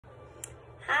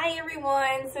Hi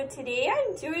everyone, so today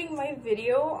I'm doing my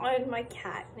video on my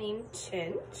cat named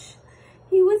Chinch.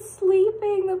 He was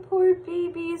sleeping, the poor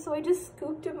baby, so I just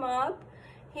scooped him up.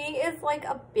 He is like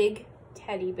a big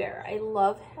teddy bear. I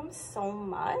love him so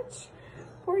much.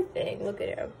 Poor thing, look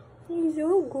at him. He's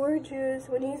so gorgeous.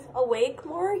 When he's awake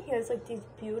more, he has like these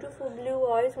beautiful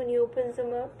blue eyes when he opens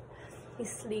them up.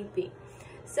 He's sleepy.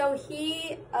 So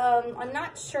I'm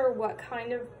not sure what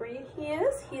kind of breed he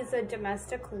is. He's a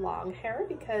domestic long hair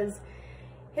because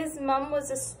his mom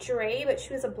was a stray, but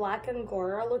she was a black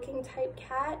Angora looking type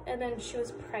cat, and then she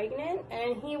was pregnant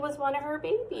and he was one of her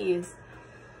babies.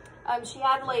 She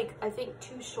had like, I think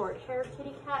 2 short hair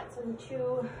kitty cats and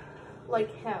 2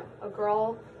 like him, a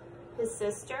girl, his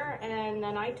sister, and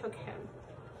then I took him.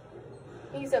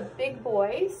 He's a big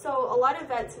boy, so a lot of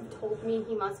vets have told me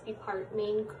he must be part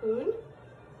Maine Coon.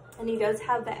 And he does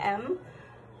have the M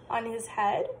on his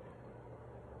head.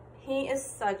 He is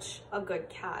such a good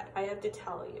cat, I have to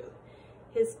tell you.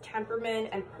 His temperament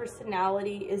and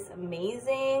personality is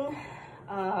amazing.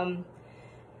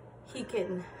 He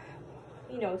can,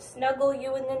 snuggle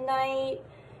you in the night.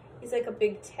 He's like a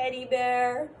big teddy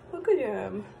bear. Look at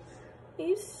him.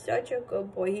 He's such a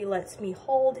good boy. He lets me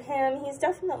hold him. He's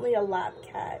definitely a lap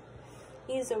cat.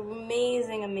 He's an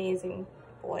amazing, amazing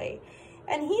boy.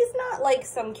 And he's not like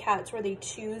some cats where they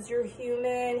choose your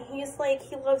human. He's like,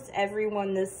 he loves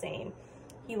everyone the same.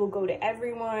 He will go to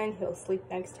everyone, he'll sleep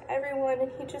next to everyone,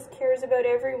 and he just cares about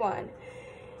everyone.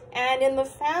 And in the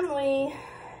family,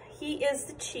 he is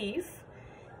the chief.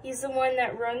 He's the one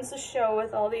that runs the show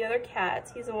with all the other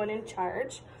cats. He's the one in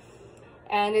charge.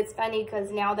 And it's funny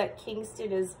because now that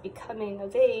Kingston is becoming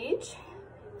of age,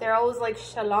 they're always like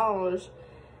challenge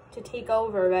to take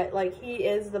over, but like he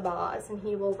is the boss and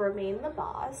he will remain the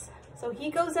boss. So he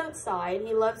goes outside.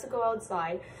 He loves to go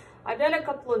outside. I've done a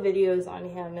couple of videos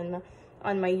on him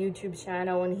on my YouTube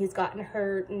channel when he's gotten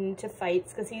hurt into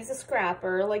fights because he's a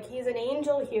scrapper. Like, he's an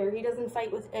angel here. He doesn't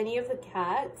fight with any of the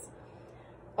cats,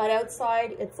 but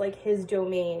outside it's like his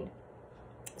domain.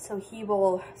 So he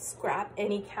will scrap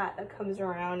any cat that comes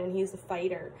around, and he's a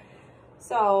fighter.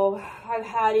 So I've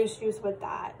had issues with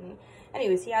that. And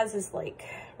anyways, he has his like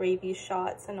rabies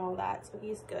shots and all that, so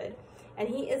he's good. And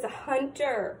he is a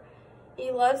hunter.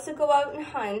 He loves to go out and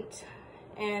hunt,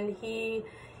 and he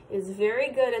is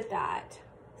very good at that.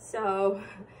 So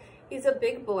he's a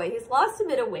big boy. He's lost a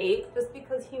bit of weight just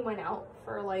because he went out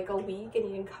for like a week and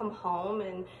he didn't come home.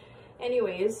 And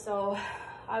anyways, so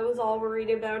I was all worried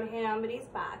about him, but he's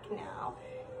back now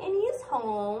and he's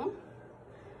home.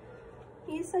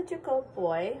 He's such a good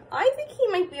boy. I think he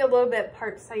might be a little bit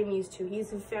part Siamese too.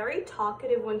 He's very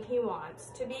talkative when he wants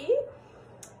to be.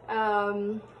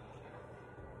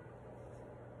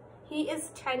 He is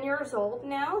 10 years old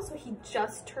now, so he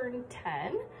just turned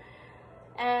 10.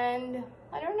 And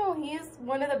I don't know, he's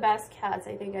one of the best cats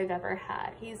I think I've ever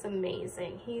had. He's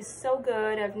amazing. He's so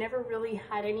good. I've never really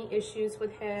had any issues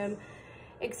with him,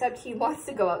 except he wants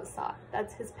to go outside.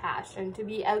 That's his passion, to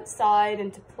be outside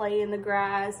and to play in the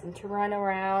grass and to run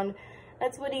around.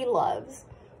 That's what he loves.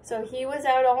 So he was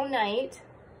out all night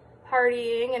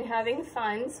partying and having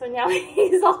fun, so now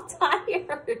he's all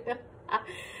tired.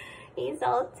 He's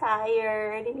all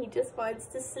tired and he just wants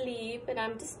to sleep, and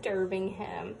I'm disturbing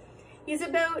him. He's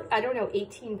about, I don't know,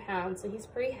 18 pounds, so he's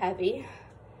pretty heavy.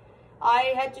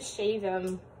 I had to shave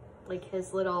him, like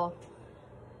his little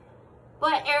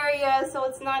butt area, so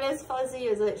it's not as fuzzy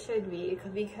as it should be,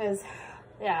 because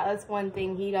yeah, that's one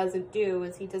thing he doesn't do,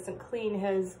 is he doesn't clean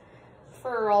his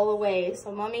fur all the way,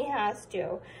 so mommy has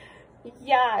to.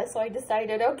 Yeah, so I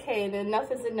decided, okay,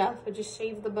 enough is enough. I just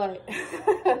shave the butt.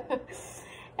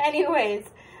 Anyways,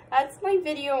 that's my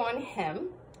video on him.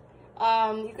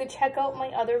 You could check out my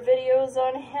other videos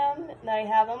on him that I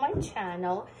have on my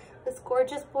channel. This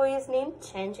gorgeous boy is named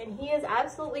Chinch, and he is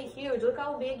absolutely huge. Look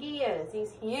how big he is.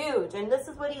 He's huge, and this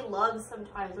is what he loves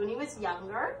sometimes. When he was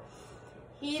younger,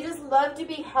 he just loved to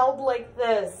be held like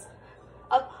this,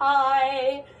 up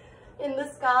high in the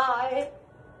sky.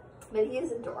 But he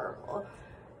is adorable.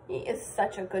 He is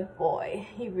such a good boy.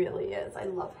 He really is. I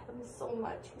love him so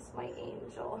much. He's my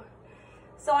angel.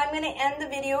 So I'm going to end the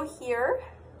video here.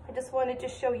 I just wanted to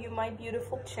show you my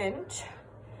beautiful Chinch,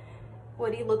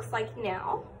 what he looks like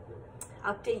now,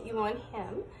 update you on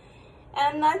him,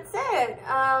 and that's it.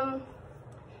 I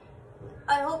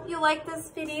hope you like this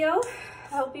video.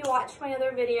 I hope you watch my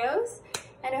other videos,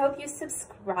 and I hope you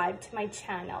subscribe to my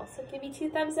channel. So give me 2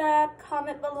 thumbs up,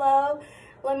 comment below,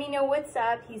 let me know what's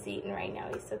up. He's eating right now.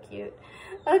 He's so cute.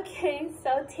 Okay,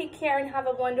 so take care and have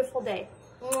a wonderful day.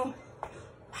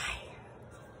 Bye.